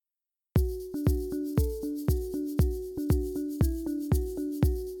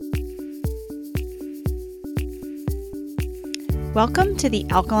Welcome to the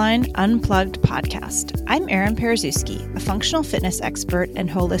Alkaline Unplugged podcast. I'm Erin Perzewski, a functional fitness expert and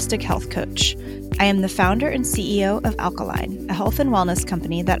holistic health coach. I am the founder and CEO of Alkaline, a health and wellness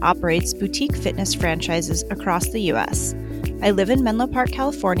company that operates boutique fitness franchises across the U.S. I live in Menlo Park,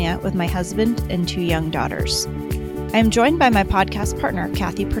 California, with my husband and 2 young daughters. I am joined by my podcast partner,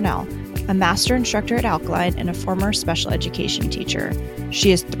 Kathy Purnell, a master instructor at Alkaline and a former special education teacher. She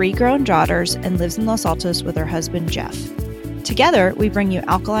has 3 grown daughters and lives in Los Altos with her husband, Jeff. Together, we bring you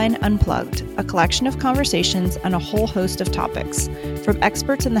Alkaline Unplugged, a collection of conversations on a whole host of topics, from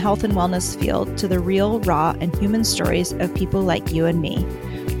experts in the health and wellness field to the real, raw, and human stories of people like you and me.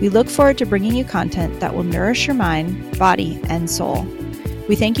 We look forward to bringing you content that will nourish your mind, body, and soul.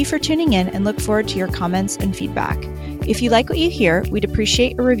 We thank you for tuning in and look forward to your comments and feedback. If you like what you hear, we'd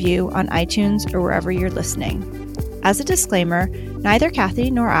appreciate a review on iTunes or wherever you're listening. As a disclaimer, neither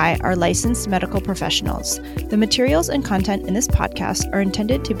Kathy nor I are licensed medical professionals. The materials and content in this podcast are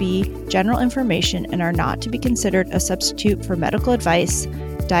intended to be general information and are not to be considered a substitute for medical advice,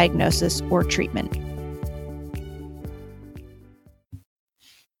 diagnosis, or treatment.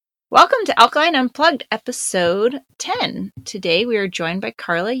 Welcome to Alkaline Unplugged, episode 10. Today we are joined by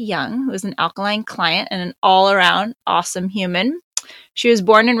Carla Young, who is an Alkaline client and an all-around awesome human. She was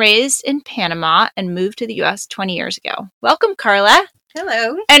born and raised in Panama and moved to the U.S. 20 years ago. Welcome, Carla.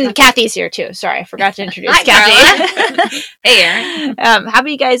 Hello. And Kathy's here, too. Sorry, I forgot to introduce Hi, Kathy. Hey, Erin.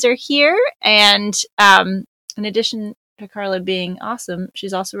 Happy you guys are here. And in addition to Carla being awesome,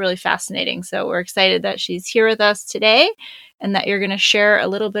 she's also really fascinating. So we're excited that she's here with us today and that you're going to share a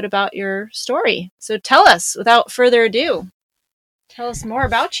little bit about your story. So tell us, without further ado, tell us more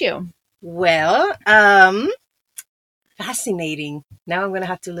about you. Well, fascinating. Now I'm going to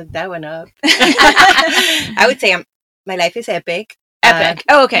have to look that one up. I would say my life is epic. Epic.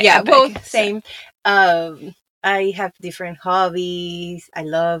 Okay. Yeah, epic. both same. I have different hobbies. I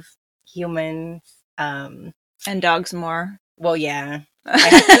love humans. And dogs more. Well, yeah. I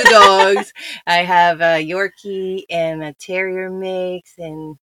have 2 dogs. I have a Yorkie and a Terrier mix,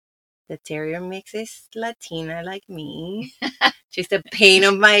 and the Terrier mix is Latina like me. She's the pain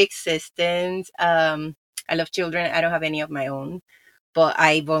of my existence. I love children. I don't have any of my own, but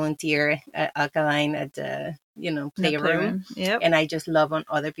I volunteer at Alkaline at the, playroom. Yep. And I just love on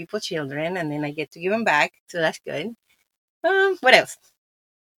other people's children, and then I get to give them back. So that's good. What else?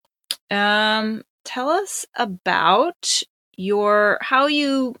 Tell us about how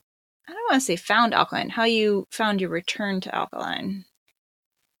you, I don't want to say found Alkaline, how you found your return to Alkaline.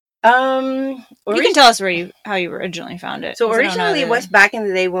 You can tell us how you originally found it. So originally it was back in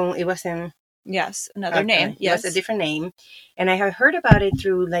the day when it was in... Yes, another name. Yes. It was a different name. And I had heard about it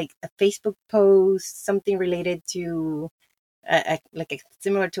through like a Facebook post, something related to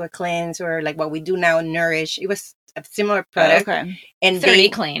similar to a cleanse or like what we do now, Nourish. It was a similar product. Okay. And 30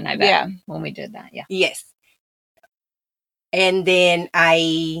 clean, I bet. Yeah. When we did that. Yeah. Yes. And then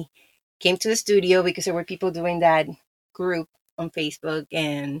I came to the studio because there were people doing that group on Facebook.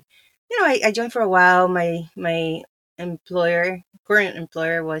 And, I joined for a while. My current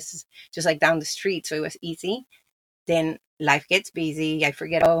employer was just like down the street, so it was easy. Then life gets busy. I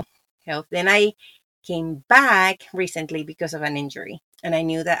forget all health. Then I came back recently because of an injury, and I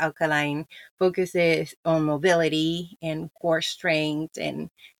knew that Alkaline focuses on mobility and core strength, and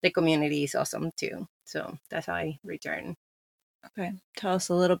the community is awesome too. So that's how I returned. Okay, tell us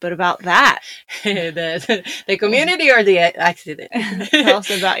a little bit about that. the community or the accident? Tell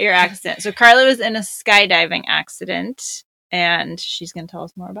us about your accident. So Carla was in a skydiving accident, and she's going to tell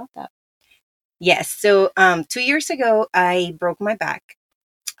us more about that. Yes. So 2 years ago, I broke my back.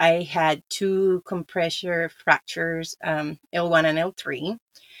 I had 2 compressor fractures, L1 and L3.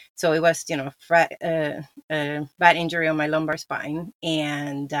 So it was, a bad injury on my lumbar spine.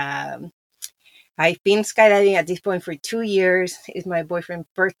 And I've been skydiving at this point for 2 years. It's my boyfriend's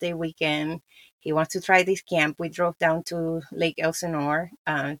birthday weekend. He wants to try this camp. We drove down to Lake Elsinore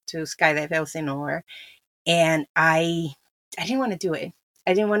to skydive Elsinore. And I didn't want to do it.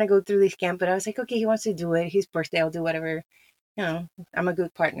 I didn't want to go through this camp, but I was like, okay, he wants to do it. His birthday, I'll do whatever. I'm a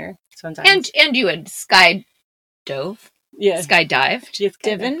good partner sometimes. And you had skydived? Yeah. Skydived? Yes,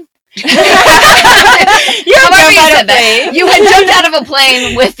 Divin? You had jumped out of a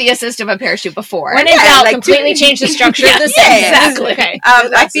plane with the assist of a parachute before. When in doubt, completely change the structure of the sentence. Exactly. Okay.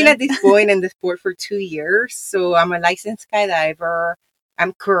 I've been at this point in the sport for 2 years, so I'm a licensed skydiver.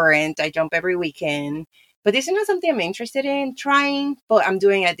 I'm current. I jump every weekend. But this is not something I'm interested in trying, but I'm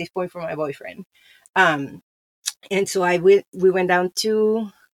doing it at this point for my boyfriend. And so we went down to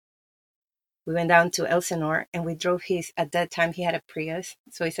We went down to Elsinore and we drove at that time he had a Prius.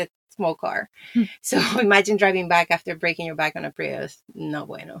 So it's a small car. So imagine driving back after breaking your back on a Prius. No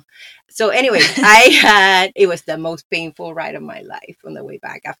bueno. So anyway, it was the most painful ride of my life on the way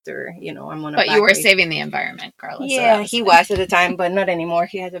back after, I'm on a But back you were race. saving the environment, Carla. Yeah, he was at the time, but not anymore.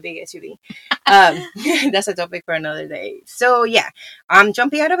 He has a big SUV. That's a topic for another day. So yeah, I'm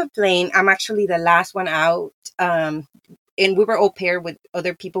jumping out of a plane. I'm actually the last one out. And we were all paired with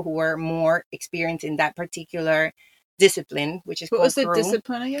other people who were more experienced in that particular discipline, which is What called was the crew.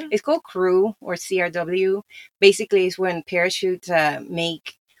 discipline again? It's called crew or CRW. Basically, it's when parachutes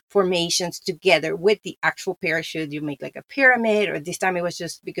make formations together with the actual parachute. You make like a pyramid, or this time it was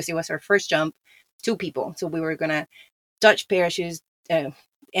just because it was our first jump, 2 people. So we were going to touch parachutes,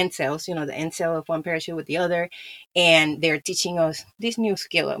 end cells, the end cell of one parachute with the other. And they're teaching us this new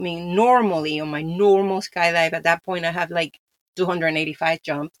skill. I mean, normally on my normal skydive, at that point, I have like 285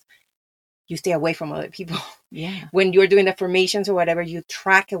 jumps. You stay away from other people. Yeah. When you're doing the formations or whatever, you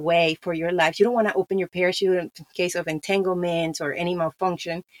track away for your life. You don't want to open your parachute in case of entanglements or any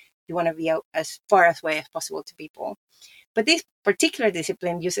malfunction. You want to be out as far away as possible to people. But this particular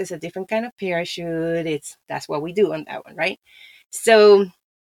discipline uses a different kind of parachute. That's what we do on that one, right? So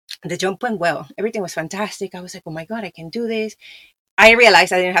the jump went well. Everything was fantastic. I was like, oh my God, I can do this. I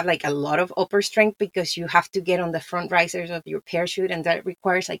realized I didn't have like a lot of upper strength because you have to get on the front risers of your parachute, and that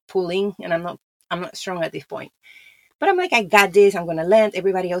requires like pulling, and I'm not strong at this point. But I'm like, I got this. I'm gonna land.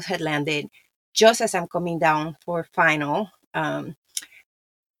 Everybody else had landed. Just as I'm coming down for final, the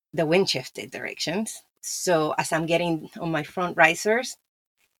wind shifted directions. So as I'm getting on my front risers,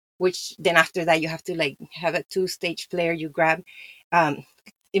 which then after that you have to like have a 2-stage flare. You grab,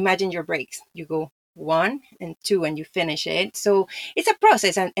 imagine your brakes. You go 1 and 2 and you finish it. So it's a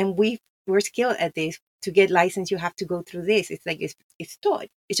process, and we're skilled at this. To get licensed, you have to go through this. It's like it's taught.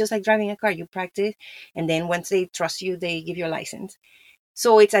 It's just like driving a car. You practice, and then once they trust you, they give you a license.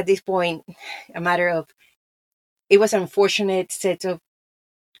 So it's at this point a matter of, it was an unfortunate set of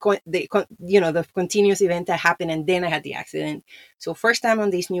the continuous event that happened, and then I had the accident. So first time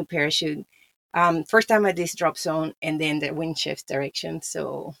on this new parachute, first time at this drop zone, and then the wind shifts direction.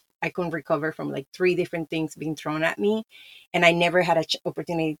 So I couldn't recover from like 3 different things being thrown at me. And I never had an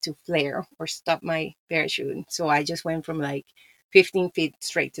opportunity to flare or stop my parachute. So I just went from like 15 feet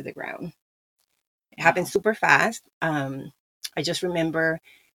straight to the ground. It happened super fast. I just remember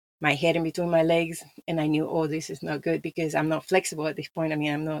my head in between my legs, and I knew, oh, this is not good because I'm not flexible at this point. I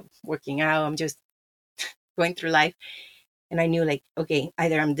mean, I'm not working out. I'm just going through life. And I knew like, okay,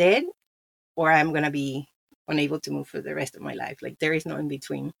 either I'm dead or I'm going to be unable to move for the rest of my life. Like there is no in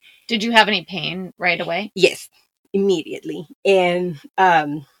between. Did you have any pain right away? Yes, immediately. And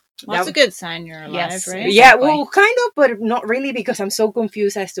that's a good sign you're alive, Yes. right? yeah, Exactly. well, kind of, but not really, because I'm so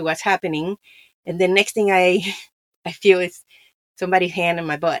confused as to what's happening. And the next thing I feel is somebody's hand in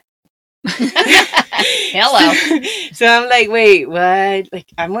my butt. Hello. So I'm like, wait, what? Like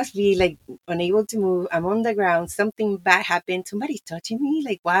I must be like unable to move. I'm on the ground. Something bad happened. Somebody's touching me.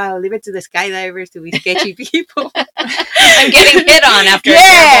 Like, wow, leave it to the skydivers to be sketchy people. I'm getting hit on after a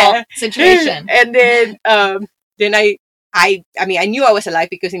terrible situation. And then I knew I was alive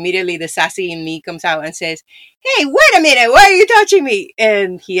because immediately the sassy in me comes out and says, hey, wait a minute, why are you touching me?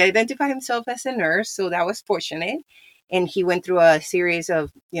 And he identified himself as a nurse, so that was fortunate. And he went through a series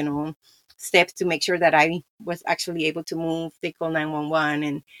of, steps to make sure that I was actually able to move. They called 911.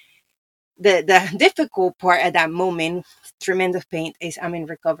 And the difficult part at that moment, tremendous pain, is I'm in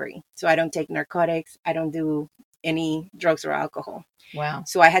recovery. So I don't take narcotics. I don't do any drugs or alcohol. Wow.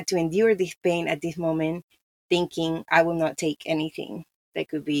 So I had to endure this pain at this moment, thinking I will not take anything that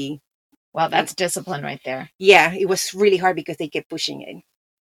could be. Wow, that's discipline right there. Yeah, it was really hard because they kept pushing it.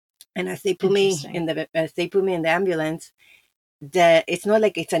 And as they put me in the ambulance, it's not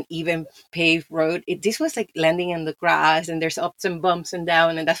like it's an even paved road. This was like landing in the grass, and there's ups and bumps and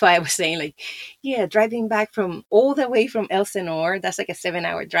down. And that's why I was saying, like, yeah, driving back from all the way from Elsinore, that's like a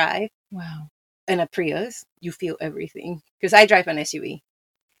 7-hour drive. Wow. In a Prius, you feel everything, because I drive an SUV.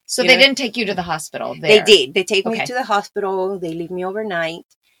 So they didn't take you to the hospital there? They did. They take me to the hospital. They leave me overnight.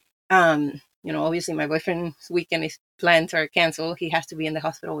 Obviously my boyfriend's weekend plans are canceled. He has to be in the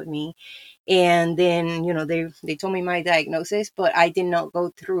hospital with me. And then, they told me my diagnosis, but I did not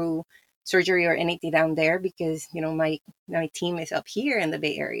go through surgery or anything down there because, my team is up here in the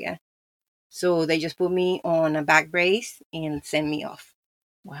Bay Area. So they just put me on a back brace and sent me off.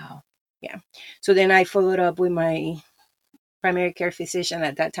 Wow. Yeah. So then I followed up with my primary care physician.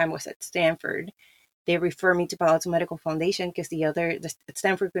 At that time was at Stanford. They referred me to Palo Alto Medical Foundation because at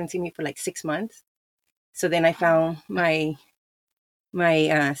Stanford couldn't see me for like 6 months. So then I found my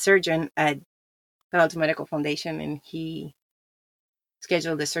surgeon at Palo Alto Medical Foundation, and he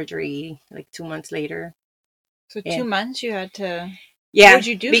scheduled the surgery like 2 months later. So 2 months you had to. Yeah. What did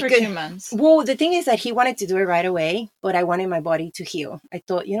you do for 2 months? Well, the thing is that he wanted to do it right away, but I wanted my body to heal. I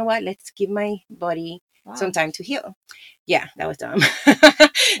thought, you know what? Let's give my body some time to heal. Yeah, that was dumb.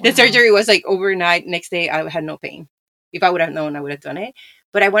 The surgery was like overnight. Next day, I had no pain. If I would have known, I would have done it.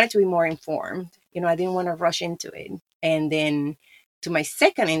 But I wanted to be more informed. You know, I didn't want to rush into it. And then to my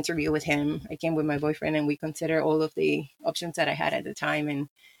second interview with him, I came with my boyfriend and we considered all of the options that I had at the time. And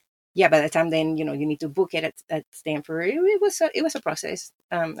yeah, by the time then, you know, you need to book it at Stanford. It was a process.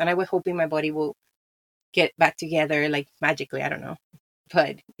 And I was hoping my body will get back together like magically. I don't know,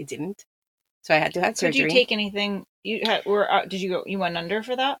 but it didn't. So I had to have surgery. Did you take anything? Did you go? You went under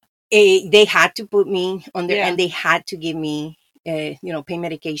for that? They had to put me under, and they had to give me, you know, pain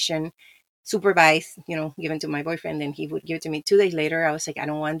medication, supervised, you know, given to my boyfriend. And he would give it to me 2 days later. I was like, I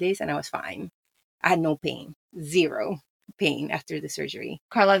don't want this, and I was fine. I had no pain, zero pain after the surgery.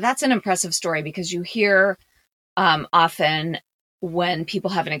 Carla, that's an impressive story because you hear often when people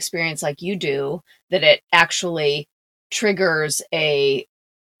have an experience like you do that it actually triggers an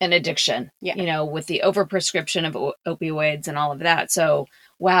addiction, you know, with the overprescription of opioids and all of that. So,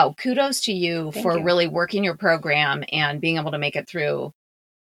 wow, kudos to you for really working your program and being able to make it through.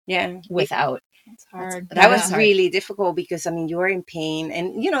 Yeah. Without. It's hard. That was really difficult because, I mean, you are in pain.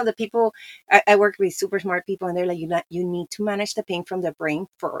 And, you know, the people, I work with super smart people, and they're like, you need to manage the pain from the brain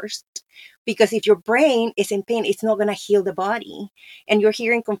first. Because if your brain is in pain, it's not going to heal the body. And you're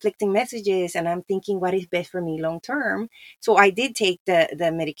hearing conflicting messages. And I'm thinking, what is best for me long term? So I did take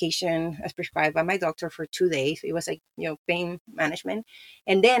the medication as prescribed by my doctor for 2 days. It was like, you know, pain management.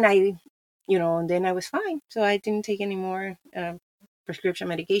 And then I was fine. So I didn't take any more prescription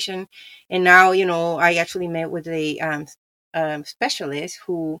medication. And now, you know, I actually met with a specialist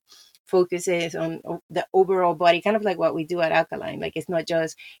who focuses on the overall body, kind of like what we do at Alkalign. Like, it's not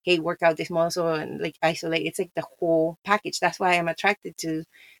just, hey, work out this muscle and like isolate. It's like the whole package. That's why I'm attracted to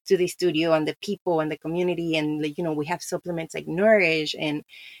the studio and the people and the community. And like, you know, we have supplements like Nourish and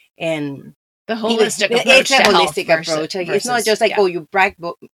the holistic approach. It's a holistic approach. Like, it's not just like, oh, you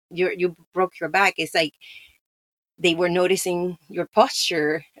broke your back. It's like, they were noticing your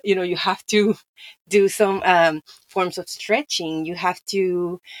posture. You know, you have to do some forms of stretching. You have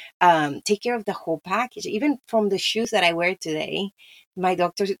to take care of the whole package. Even from the shoes that I wear today, my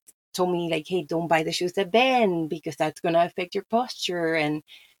doctor told me, like, hey, don't buy the shoes that bend because that's going to affect your posture. And,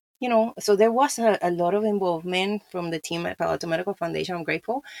 you know, so there was a lot of involvement from the team at Palo Alto Medical Foundation. I'm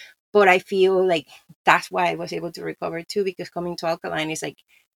grateful. But I feel like that's why I was able to recover too, because coming to Alkalign is like,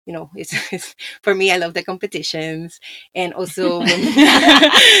 you know, it's for me, I love the competitions. And also,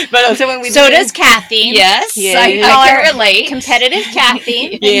 but also when we does Kathy. Yes. Yeah, I can relate. Competitive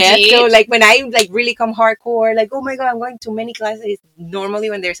Kathy. Yeah. Indeed. So like when I like really come hardcore, like, oh my God, I'm going to many classes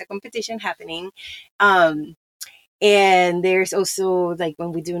normally when there's a competition happening. And there's also like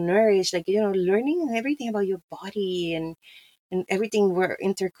when we do Nourish, like, you know, learning everything about your body and everything, we're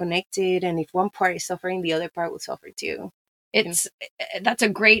interconnected. And if one part is suffering, the other part will suffer too. That's a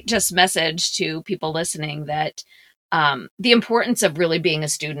great just message to people listening that the importance of really being a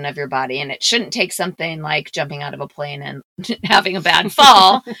student of your body, and it shouldn't take something like jumping out of a plane and having a bad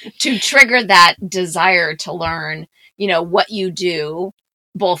fall to trigger that desire to learn, you know, what you do,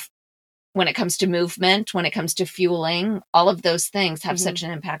 both when it comes to movement, when it comes to fueling. All of those things have such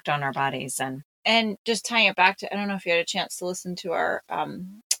an impact on our bodies. And just tying it back to, I don't know if you had a chance to listen to our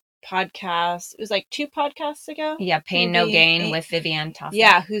podcast. It was like 2 podcasts ago. Yeah, Pain No Gain with Vivian Toffa.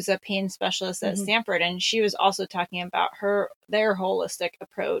 Yeah, who's a pain specialist at Stanford, and she was also talking about their holistic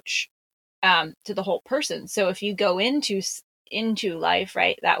approach to the whole person. So if you go into life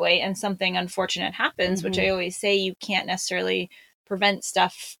right that way, and something unfortunate happens, which I always say you can't necessarily prevent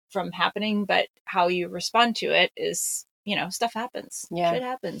stuff from happening, but how you respond to it is, you know, stuff happens. Yeah. Shit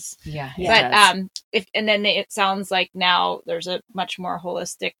happens. Yeah. But then it sounds like now there's a much more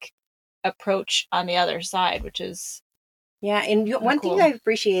holistic approach on the other side, which is and one thing I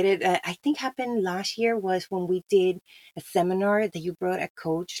appreciated, I think happened last year, was when we did a seminar that you brought a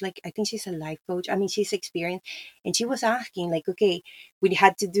coach. Like, I think she's a life coach. I mean, she's experienced, and she was asking, like, okay, we did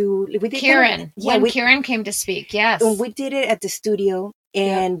Karen. Karen came to speak. Yes, we did it at the studio,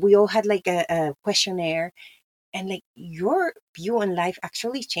 and we all had like a questionnaire. And like, your view on life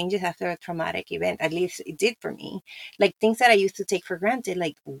actually changes after a traumatic event. At least it did for me. Like, things that I used to take for granted,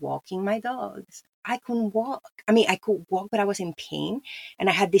 like walking my dogs. I couldn't walk. I mean, I could walk, but I was in pain. And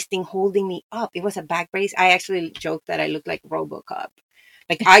I had this thing holding me up. It was a back brace. I actually joked that I looked like RoboCop.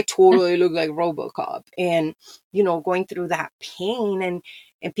 Like, I totally look like RoboCop. And, you know, going through that pain,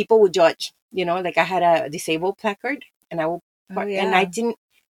 and people would judge You know, like I had a disabled placard, and and I yeah. didn't,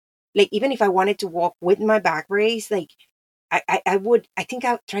 like, even if I wanted to walk with my back brace, like I think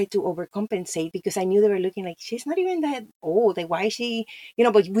I tried to overcompensate because I knew they were looking like, she's not even that old. Like, why is she,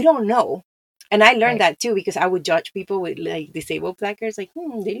 but we don't know. And I learned Right. that too, because I would judge people with like disabled placards, like,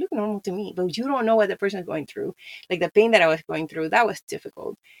 they look normal to me, but you don't know what the person's going through. Like the pain that I was going through, that was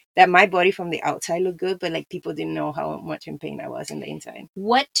difficult. That my body from the outside looked good, but like people didn't know how much in pain I was in the inside.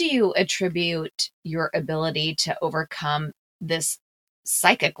 What do you attribute your ability to overcome this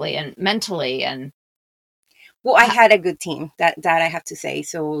psychically and mentally? And Well, I had a good team, that I have to say.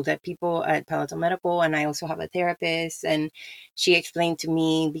 So the people at Palo Alto Medical, and I also have a therapist, and she explained to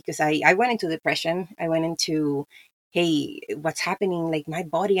me, because I went into depression. I went into, hey, what's happening? Like my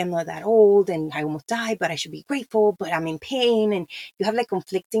body, I'm not that old and I almost died, but I should be grateful, but I'm in pain. And you have like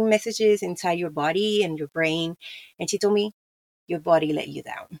conflicting messages inside your body and your brain. And she told me, your body let you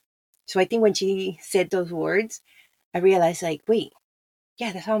down. So I think when she said those words, I realized like, wait,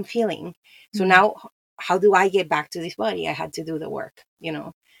 yeah, that's how I'm feeling. So now, how do I get back to this body? I had to do the work,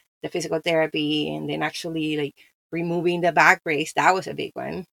 the physical therapy, and then actually like removing the back brace. That was a big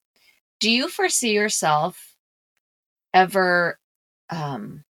one. do you foresee yourself ever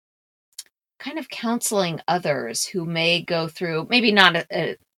kind of counseling others who may go through maybe not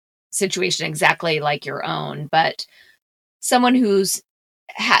a situation exactly like your own, but someone who's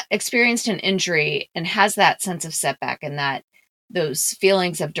experienced an injury and has that sense of setback and that those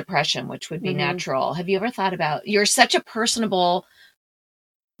feelings of depression, which would be natural? Have you ever thought about, you're such a personable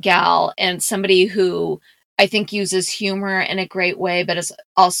gal and somebody who I think uses humor in a great way, but is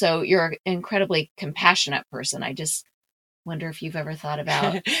also, you're an incredibly compassionate person. I just wonder if you've ever thought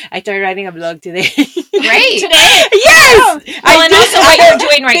about. I started writing a blog today. Great. Today? Yes! Well, and also what you're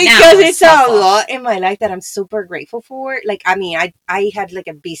doing right now. Because is it's helpful. a lot in my life that I'm super grateful for. Like, I mean, I had like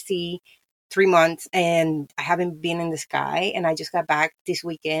a busy 3 months, and I haven't been in the sky, and I just got back this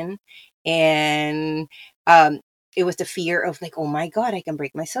weekend, and it was the fear of like, oh my God, I can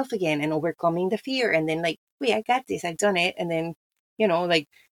break myself again, and overcoming the fear, and then like, wait, I got this, I've done it, and then, like,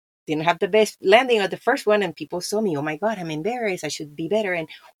 didn't have the best landing at the first one, and people saw me, oh my God, I'm embarrassed, I should be better, and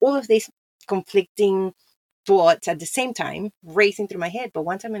all of these conflicting thoughts at the same time racing through my head. But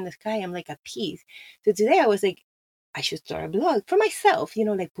once I'm in the sky, I'm like at peace. So today I was like, I should start a blog for myself,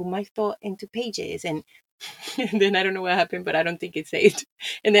 like put my thought into pages, and then I don't know what happened, but I don't think it saved.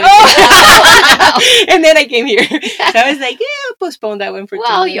 And then and then I came here. So I was like, yeah, I'll postpone that one for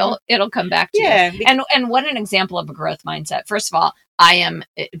tomorrow. It'll come back to you. And what an example of a growth mindset. First of all,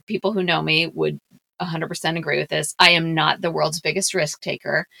 people who know me would 100% agree with this. I am not the world's biggest risk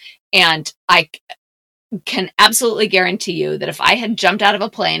taker. And I can absolutely guarantee you that if I had jumped out of a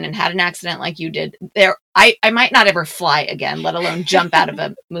plane and had an accident like you did, I might not ever fly again, let alone jump out of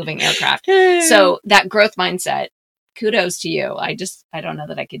a moving aircraft. So that growth mindset, kudos to you. I don't know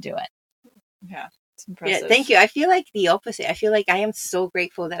that I could do it. Yeah. It's impressive. Yeah, thank you. I feel like the opposite. I feel like I am so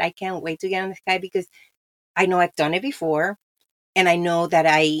grateful that I can't wait to get on the sky, because I know I've done it before. And I know that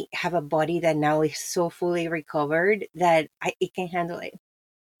I have a body that now is so fully recovered that it can handle it,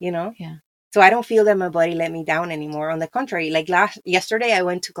 Yeah. So I don't feel that my body let me down anymore. On the contrary, like yesterday I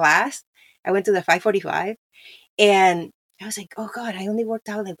went to class. I went to the 5:45, and I was like, oh God, I only worked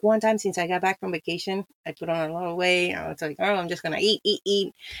out like one time since I got back from vacation. I put on a lot of weight. I was like, oh, I'm just going to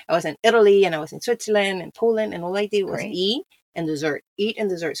eat. I was in Italy, and I was in Switzerland and Poland, and all I did was eat and dessert.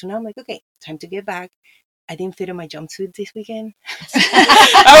 So now I'm like, okay, time to get back. I didn't fit in my jumpsuit this weekend.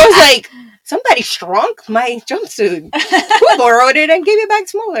 I was like, somebody shrunk my jumpsuit. Who borrowed it and gave it back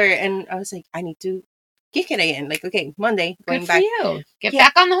smaller? And I was like, I need to kick it again. Like, okay, Monday, going Good back. For you. Get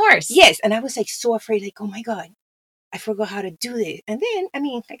back on the horse. Yes. And I was like so afraid, like, oh my God, I forgot how to do this. And then, I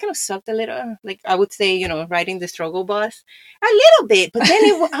mean, I kind of sucked a little. Like, I would say, riding the struggle bus a little bit. But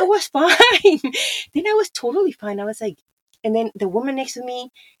then I was fine. Then I was totally fine. I was like, and then the woman next to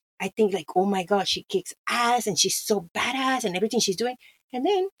me, I think like, oh my God, she kicks ass and she's so badass and everything she's doing. And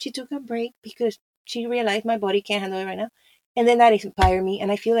then she took a break because she realized my body can't handle it right now. And then that inspired me.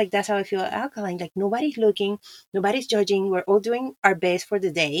 And I feel like that's how I feel at Alkaline. Like, nobody's looking, nobody's judging. We're all doing our best for the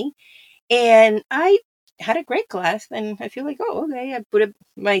day. And I had a great class, and I feel like, oh, okay, I put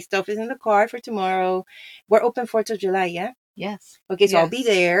my stuff is in the car for tomorrow. We're open 4th of July, yeah? Yes. Okay, so I'll be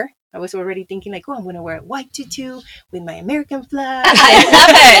there. I was already thinking like, oh, I'm going to wear a white tutu with my American flag. I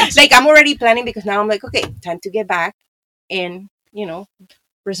love it. Like, I'm already planning, because now I'm like, okay, time to get back and,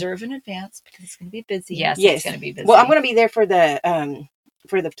 reserve in advance because it's going to be busy. Yes, it's going to be busy. Well, I'm going to be there for the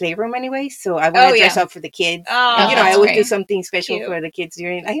for the playroom anyway. So I want to dress up for the kids. Oh, you know, I always do great. something special Cute. for the kids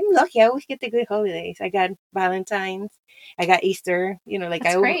during. I'm lucky. I always get the good holidays. I got Valentine's. I got Easter. You know, like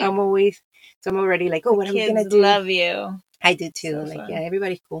That's great. I'm always. So I'm already like, oh, what are we gonna Kids do? love you. I do too. So like, fun. yeah,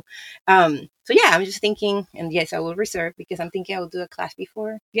 everybody's cool. So yeah, I'm just thinking, and yes, I will reserve because I'm thinking I will do a class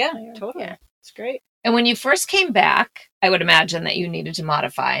before. Yeah, totally. Yeah. It's great. And when you first came back, I would imagine that you needed to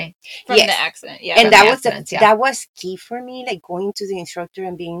modify. From Yes. the accident. Yeah. And From that the was accidents, yeah. that was key for me, like going to the instructor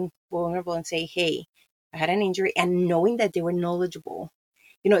and being vulnerable and say, hey, I had an injury, and knowing that they were knowledgeable.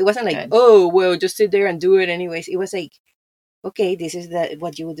 You know, it wasn't like, Good. oh, well, just sit there and do it anyways. It was like, okay, this is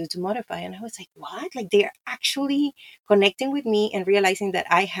what you would do to modify. And I was like, what? Like they're actually connecting with me and realizing that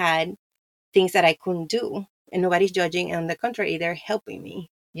I had things that I couldn't do, and nobody's judging. And on the contrary, they're helping me.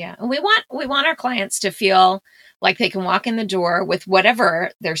 Yeah. And we want our clients to feel like they can walk in the door with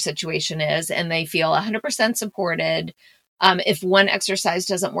whatever their situation is and they feel 100% supported. If one exercise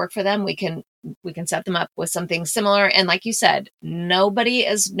doesn't work for them, we can set them up with something similar. And like you said, nobody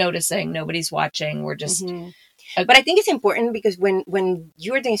is noticing, nobody's watching. We're just, But I think it's important because when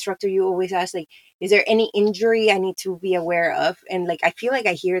you're the instructor, you always ask, like, is there any injury I need to be aware of? And like, I feel like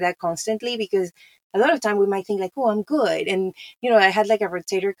I hear that constantly because a lot of time we might think like, oh, I'm good. And, you know, I had like a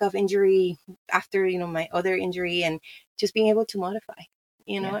rotator cuff injury after, you know, my other injury, and just being able to modify,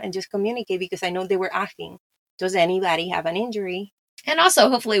 you know, and just communicate, because I know they were asking, does anybody have an injury? and also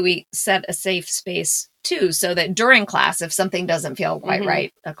hopefully we set a safe space too, so that during class, if something doesn't feel quite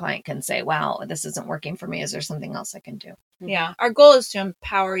right, a client can say, wow, this isn't working for me. Is there something else I can do? Yeah. Our goal is to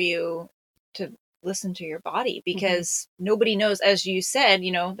empower you to listen to your body, because nobody knows, as you said,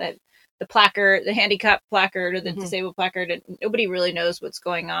 you know, that the placard, the handicap placard or the disabled placard, nobody really knows what's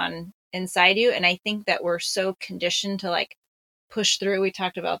going on inside you. And I think that we're so conditioned to like push through. We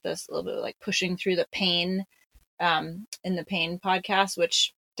talked about this a little bit, like pushing through the pain in the pain podcast,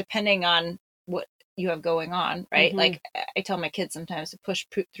 which depending on what you have going on, right? Like I tell my kids sometimes to push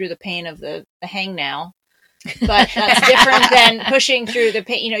through the pain of the hangnail, but that's different than pushing through the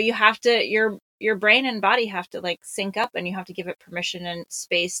pain. You know, you have to, your brain and body have to like sync up, and you have to give it permission and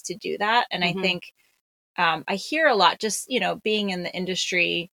space to do that. And I think I hear a lot, just, you know, being in the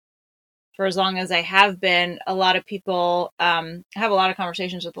industry for as long as I have been, a lot of people, I have a lot of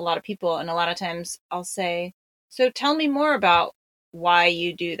conversations with a lot of people, and a lot of times I'll say, so tell me more about why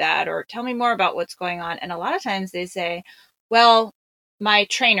you do that, or tell me more about what's going on. And a lot of times they say, well, my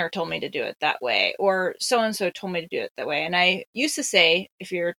trainer told me to do it that way, or so-and-so told me to do it that way. And I used to say, if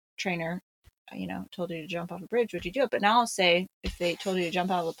your trainer, you know, told you to jump off a bridge, would you do it? But now I'll say, if they told you to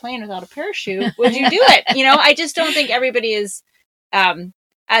jump out of a plane without a parachute, would you do it? You know, I just don't think everybody is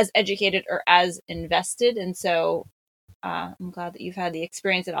as educated or as invested. And so I'm glad that you've had the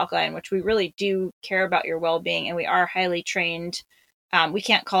experience at Alkaline, which we really do care about your well-being, and we are highly trained. We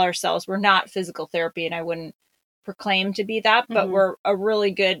can't call ourselves, we're not physical therapy, and I wouldn't proclaim to be that, but we're a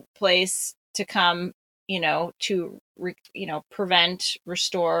really good place to come, you know, to, prevent,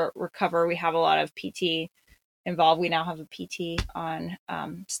 restore, recover. We have a lot of PT involved. We now have a PT on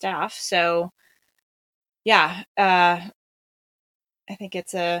staff. So yeah, I think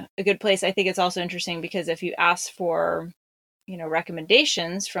it's a good place. I think it's also interesting because if you ask for, you know,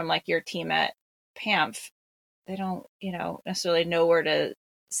 recommendations from like your team at PAMF, they don't, you know, necessarily know where to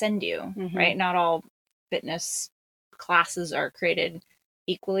send you, right? Not all fitness classes are created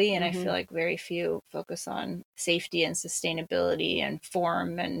equally. And I feel like very few focus on safety and sustainability and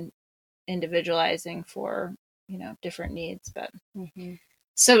form and individualizing for, you know, different needs. But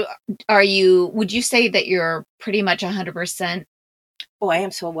So would you say that you're pretty much 100%? Oh, I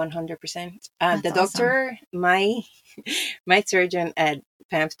am so 100%. That's The doctor, my surgeon at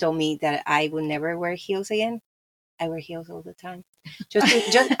PAMS told me that I will never wear heels again. I wear heels all the time.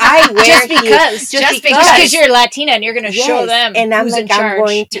 I wear heels just because you're Latina and you're going to show them. And I'm who's like, in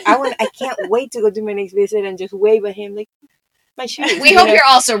charge. I can't wait to go to my next visit and just wave at him like my shoes. We hope you're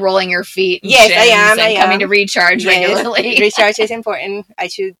also rolling your feet. And yes, I am. And coming to recharge regularly. Recharge is important. I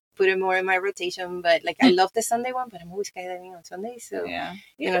should put it more in my rotation, but like I love the Sunday one, but I'm always skydiving on Sundays. So yeah,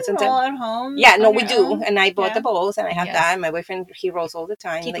 you know, sometimes roll at home. Yeah, no, we do. And I bought the balls, and I have Yes. that. My boyfriend, he rolls all the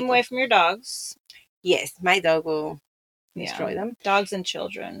time. Keep them away from your dogs. Yes, my dog will destroy them. Dogs and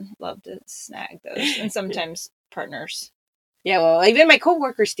children love to snag those, and sometimes partners. Yeah, well, even my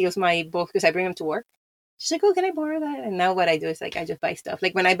coworker steals my balls because I bring them to work. She's like, oh, can I borrow that? And now what I do is like, I just buy stuff.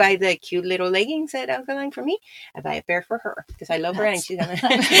 Like when I buy the cute little leggings at Alkaline for me, I buy a pair for her because I love her and she's gonna.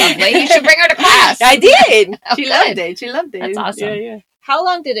 Lovely. You should bring her to class. I did. Oh, She good. loved it. She loved it. That's awesome. Yeah. How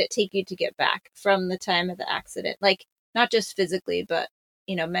long did it take you to get back from the time of the accident? Like not just physically, but,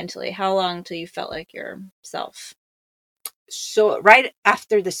 you know, mentally. How long till you felt like yourself? so right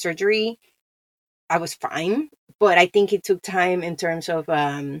after the surgery, I was fine, but I think it took time in terms of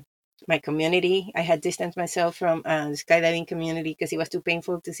my community. I had distanced myself from the skydiving community because it was too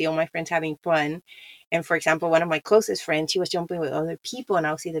painful to see all my friends having fun. And for example, one of my closest friends, she was jumping with other people, and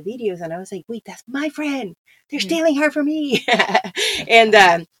I'll see the videos, and I was like, wait, that's my friend. They're stealing her from me. And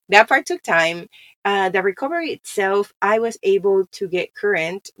that part took time. The recovery itself, I was able to get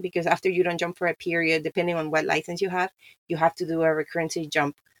current because after you don't jump for a period, depending on what license you have to do a recurrency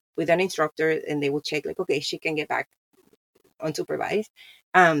jump with an instructor, and they will check like, okay, she can get back unsupervised.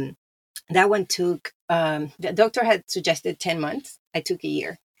 That one took, the doctor had suggested 10 months. I took a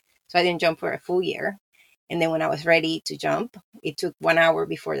year. So I didn't jump for a full year. And then when I was ready to jump, it took 1 hour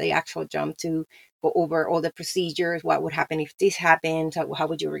before the actual jump to go over all the procedures. What would happen if this happens? How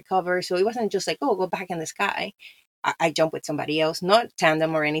would you recover? So it wasn't just like, oh, go back in the sky. I jumped with somebody else, not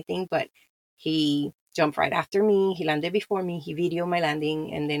tandem or anything, but he jumped right after me. He landed before me. He videoed my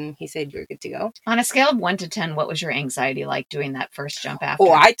landing, and then he said, you're good to go. On a scale of 1 to 10, what was your anxiety like doing that first jump after?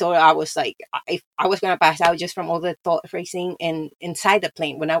 Oh, I thought I was like, I was going to pass out just from all the thought racing. And inside the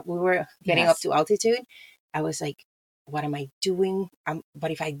plane, when we were getting up to altitude, I was like, what am I doing?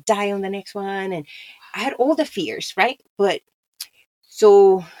 What if I die on the next one? And I had all the fears, right? But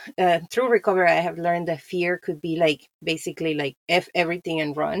so through recovery, I have learned that fear could be like, basically like F everything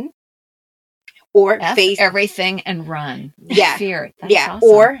and run. Or face everything and run. Yeah. Fear. That's awesome.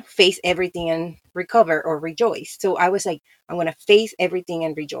 Or face everything and recover or rejoice. So I was like, I'm going to face everything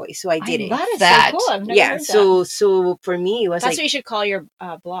and rejoice. So I did it. Love that. So cool. I've never heard that. So for me, it was That's like, what you should call your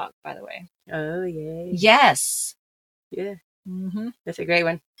blog, by the way. Oh, yeah. Yes. Yeah. Mm-hmm. That's a great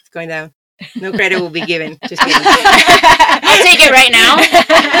one. It's going down. No credit will be given. Just kidding. I'll take it right now.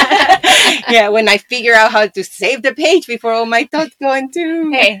 Yeah. When I figure out how to save the page before all my thoughts go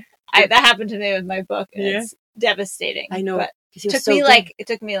into. Hey. That happened to me with my book. And it's devastating. I know. But it took me like,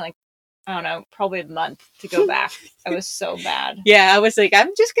 I don't know, probably a month to go back. I was so bad. Yeah, I was like,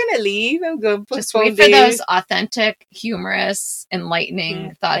 I'm just going to leave. I'm going to just wait for those authentic, humorous,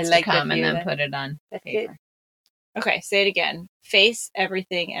 enlightening thoughts to come and then put it on paper. Okay, say it again. Face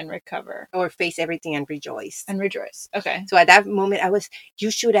everything and recover. Or face everything and rejoice. And rejoice. Okay. So at that moment,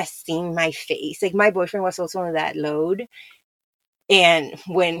 you should have seen my face. Like my boyfriend was also on that load. And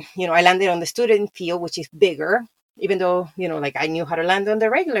when, I landed on the student field, which is bigger, even though, like I knew how to land on the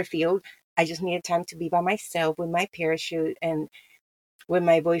regular field, I just needed time to be by myself with my parachute. And when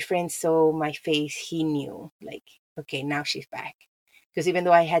my boyfriend saw my face, he knew like, okay, now she's back. Because even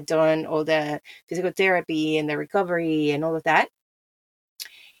though I had done all the physical therapy and the recovery and all of that,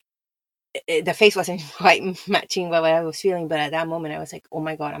 the face wasn't quite matching what I was feeling. But at that moment, I was like, oh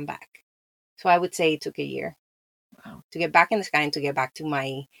my God, I'm back. So I would say it took a year. Wow. To get back in the sky and to get back to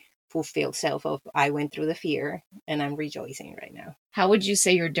my fulfilled self of I went through the fear and I'm rejoicing right now. How would you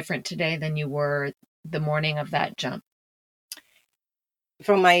say you're different today than you were the morning of that jump?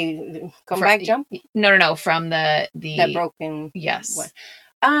 From my comeback jump? No. From the broken. Yes. One.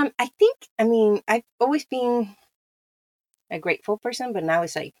 I've always been a grateful person, but now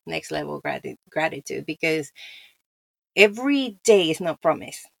it's like next level gratitude because every day is not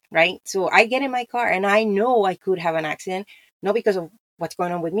promised. Right. So I get in my car and I know I could have an accident, not because of what's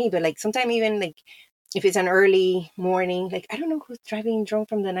going on with me, but like sometimes even like if it's an early morning, like I don't know who's driving drunk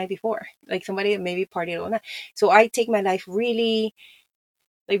from the night before, like somebody that maybe partied all night. So I take my life really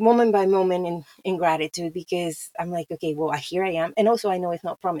like moment by moment in gratitude because I'm like, okay, well, here I am. And also I know it's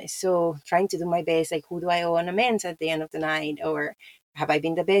not promised. So trying to do my best, like who do I owe an amends at the end of the night? Or have I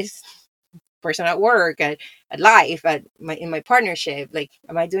been the best person at work, at life, in my partnership? Like,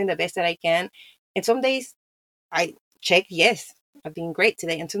 am I doing the best that I can? And some days I check, yes, I've been great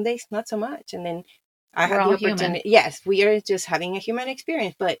today. And some days not so much. And then I have the opportunity. Human. Yes, we are just having a human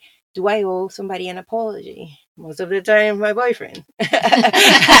experience. But do I owe somebody an apology? Most of the time, my boyfriend. But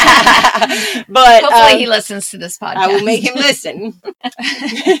hopefully he listens to this podcast. I will make him listen.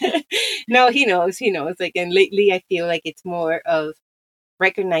 No, he knows. Like, and lately I feel like it's more of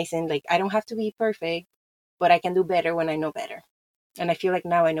recognizing like I don't have to be perfect, but I can do better when I know better. And I feel like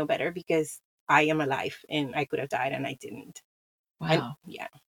now I know better because I am alive and I could have died and I didn't. Wow. Yeah.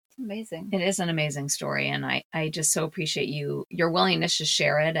 It's amazing. It is an amazing story. And I just so appreciate your willingness to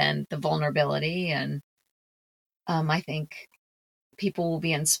share it and the vulnerability. And I think people will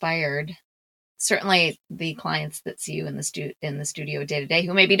be inspired. Certainly the clients that see you in the studio day to day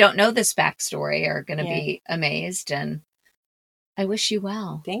who maybe don't know this backstory are going to be amazed. And I wish you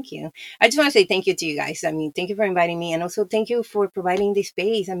well. Thank you. I just want to say thank you to you guys. I mean, thank you for inviting me. And also thank you for providing this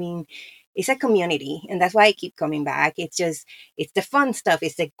space. I mean, it's a community, and that's why I keep coming back. It's the fun stuff.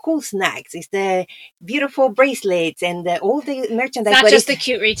 It's the cool snacks. It's the beautiful bracelets and all the merchandise. Not but just the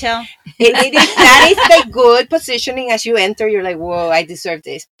cute retail. That is the good positioning as you enter. You're like, whoa, I deserve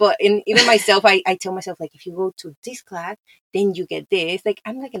this. But even myself, I tell myself, like, if you go to this class, then you get this. Like,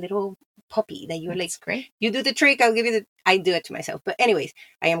 I'm like a little puppy that you're That's like, great. you do the trick, I'll give you I do it to myself. But anyways,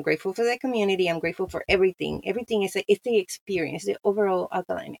 I am grateful for the community. I'm grateful for everything. Everything is it's the experience, the overall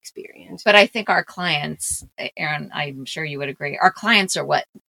Alkaline experience. But I think our clients, Erin, I'm sure you would agree, our clients are what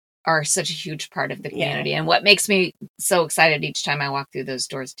are such a huge part of the community and what makes me so excited each time I walk through those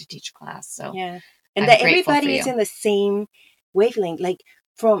doors to teach class. So yeah. And I'm that grateful everybody for is you. in the same wavelength. Like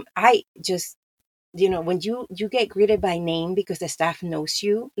when you get greeted by name because the staff knows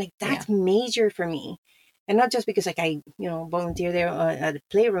you, like that's major for me. And not just because like I, volunteer there at the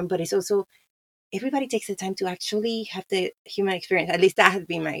playroom, but it's also everybody takes the time to actually have the human experience. At least that has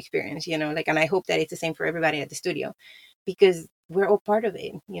been my experience, and I hope that it's the same for everybody at the studio, because we're all part of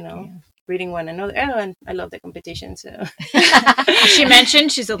it, reading one another. Oh, and I love the competition. So she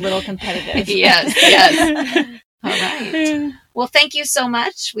mentioned she's a little competitive. Yes. All right. Well, thank you so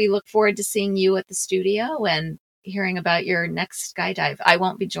much. We look forward to seeing you at the studio and hearing about your next skydive. I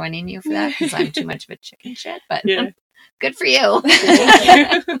won't be joining you for that because I'm too much of a chicken shit, but good for you.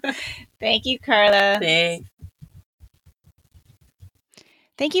 Thank you, Carla. Thanks.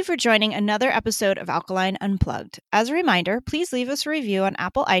 Thank you for joining another episode of Alkaline Unplugged. As a reminder, please leave us a review on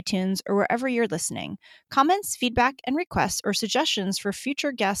Apple iTunes or wherever you're listening. Comments, feedback, and requests or suggestions for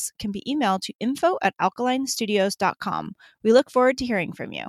future guests can be emailed to info@alkalinestudios.com. We look forward to hearing from you.